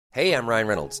Hey, I'm Ryan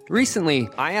Reynolds. Recently,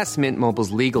 I asked Mint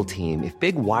Mobile's legal team if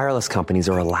big wireless companies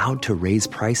are allowed to raise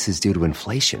prices due to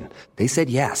inflation. They said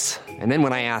yes. And then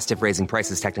when I asked if raising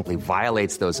prices technically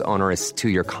violates those onerous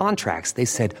two-year contracts, they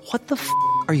said, "What the f***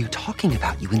 are you talking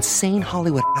about, you insane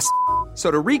Hollywood ass?" So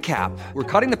to recap, we're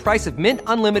cutting the price of Mint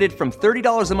Unlimited from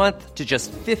 $30 a month to just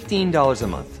 $15 a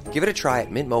month. Give it a try at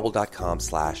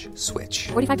mintmobile.com/switch.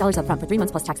 $45 up front for 3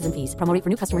 months plus taxes and fees. Promo rate for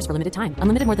new customers for limited time.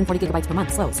 Unlimited more than 40 gigabytes per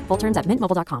month. Slows full terms at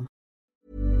mintmobile.com.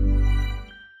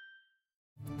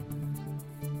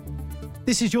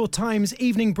 This is your Times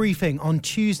evening briefing on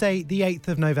Tuesday, the 8th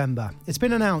of November. It's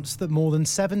been announced that more than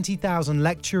 70,000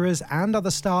 lecturers and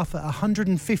other staff at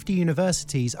 150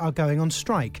 universities are going on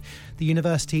strike. The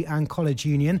University and College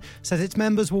Union says its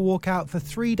members will walk out for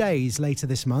 3 days later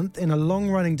this month in a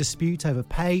long-running dispute over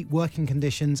pay, working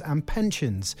conditions and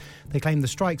pensions. They claim the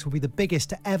strikes will be the biggest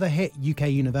to ever hit UK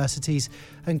universities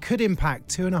and could impact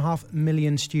 2.5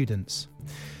 million students.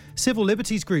 Civil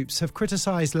liberties groups have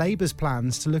criticised Labour's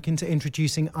plans to look into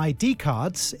introducing ID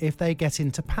cards if they get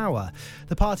into power.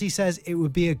 The party says it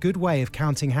would be a good way of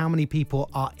counting how many people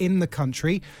are in the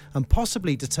country and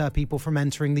possibly deter people from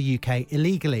entering the UK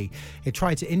illegally. It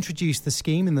tried to introduce the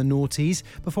scheme in the noughties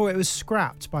before it was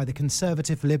scrapped by the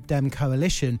Conservative Lib Dem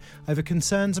coalition over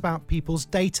concerns about people's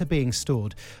data being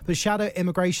stored. But Shadow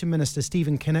Immigration Minister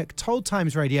Stephen Kinnock told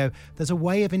Times Radio there's a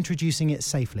way of introducing it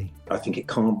safely. I think it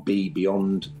can't be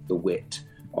beyond the wit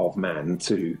of man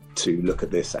to look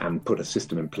at this and put a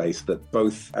system in place that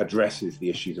both addresses the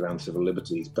issues around civil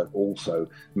liberties but also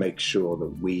makes sure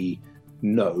that we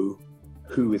know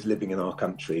who is living in our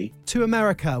country. To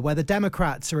America, where the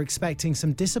Democrats are expecting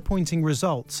some disappointing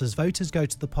results as voters go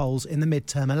to the polls in the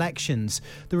midterm elections.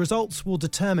 The results will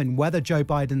determine whether Joe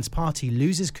Biden's party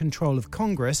loses control of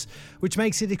Congress, which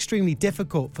makes it extremely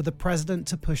difficult for the president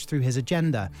to push through his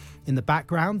agenda. In the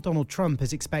background, Donald Trump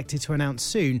is expected to announce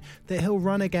soon that he'll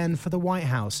run again for the White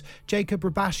House. Jacob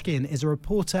Rubashkin is a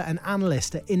reporter and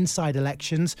analyst at Inside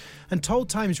Elections and told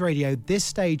Times Radio this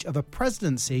stage of a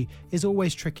presidency is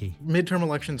always tricky. Midterm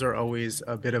elections are always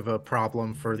a bit of a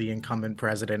problem for the incumbent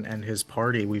president and his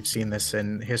party. We've seen this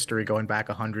in history going back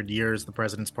 100 years. The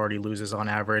president's party loses on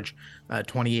average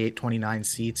 28, 29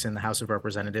 seats in the House of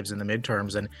Representatives in the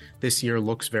midterms, and this year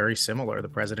looks very similar. The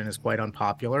president is quite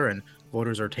unpopular, and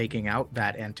voters are taking out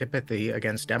that antipathy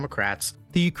against Democrats.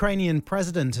 The Ukrainian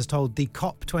president has told the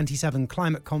COP27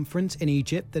 climate conference in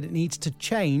Egypt that it needs to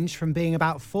change from being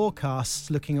about forecasts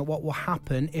looking at what will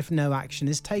happen if no action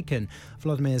is taken.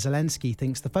 Volodymyr Zelensky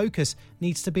thinks the focus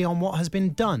needs to be on what has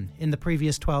been done in the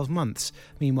previous 12 months.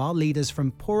 Meanwhile, leaders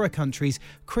from poorer countries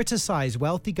criticise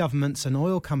wealthy governments and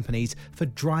oil companies for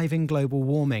driving global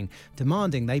warming,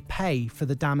 demanding they pay for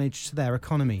the damage to their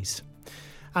economies.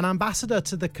 An ambassador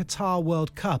to the Qatar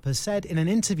World Cup has said in an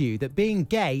interview that being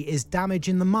gay is damage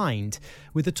in the mind.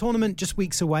 With the tournament just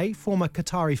weeks away, former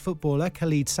Qatari footballer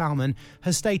Khalid Salman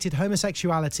has stated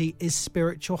homosexuality is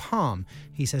spiritual harm.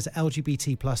 He says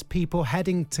LGBT plus people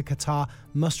heading to Qatar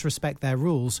must respect their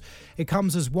rules. It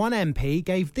comes as one MP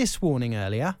gave this warning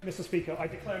earlier. Mr. Speaker, I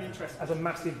declare an interest as a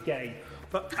massive gay.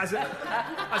 But as an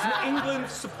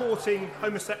England-supporting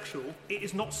homosexual, it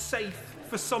is not safe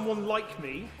for someone like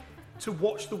me to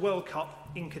watch the World Cup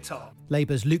in Qatar.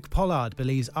 Labour's Luke Pollard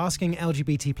believes asking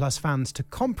LGBT plus fans to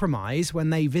compromise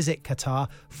when they visit Qatar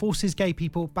forces gay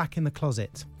people back in the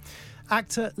closet.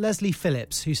 Actor Leslie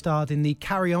Phillips, who starred in the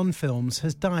Carry On films,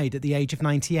 has died at the age of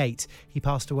 98. He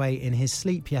passed away in his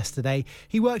sleep yesterday.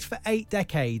 He worked for 8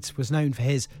 decades, was known for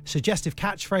his suggestive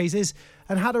catchphrases,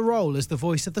 and had a role as the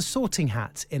voice of the Sorting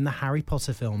Hat in the Harry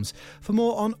Potter films. For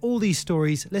more on all these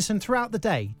stories, listen throughout the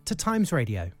day to Times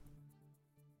Radio.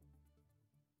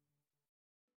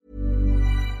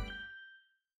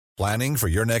 Planning for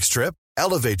your next trip?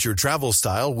 Elevate your travel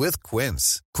style with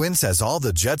Quince. Quince has all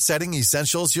the jet-setting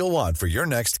essentials you'll want for your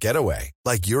next getaway,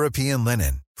 like European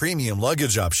linen, premium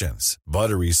luggage options,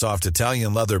 buttery soft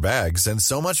Italian leather bags, and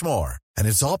so much more. And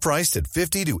it's all priced at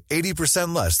 50 to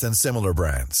 80% less than similar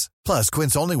brands. Plus,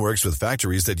 Quince only works with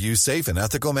factories that use safe and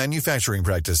ethical manufacturing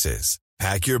practices.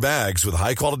 Pack your bags with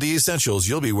high-quality essentials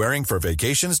you'll be wearing for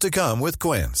vacations to come with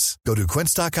Quince. Go to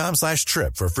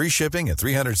quince.com/trip for free shipping and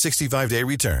 365-day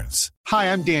returns.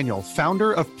 Hi, I'm Daniel,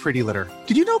 founder of Pretty Litter.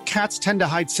 Did you know cats tend to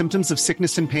hide symptoms of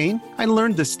sickness and pain? I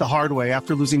learned this the hard way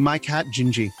after losing my cat,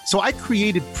 Gingy. So I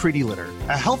created Pretty Litter,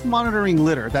 a health monitoring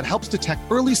litter that helps detect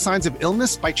early signs of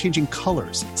illness by changing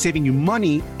colors, saving you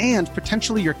money and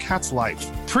potentially your cat's life.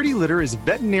 Pretty Litter is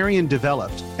veterinarian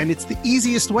developed, and it's the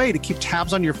easiest way to keep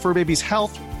tabs on your fur baby's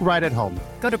health right at home.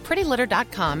 Go to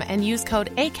prettylitter.com and use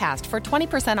code ACAST for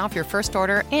 20% off your first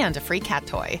order and a free cat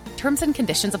toy. Terms and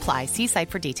conditions apply. See site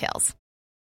for details.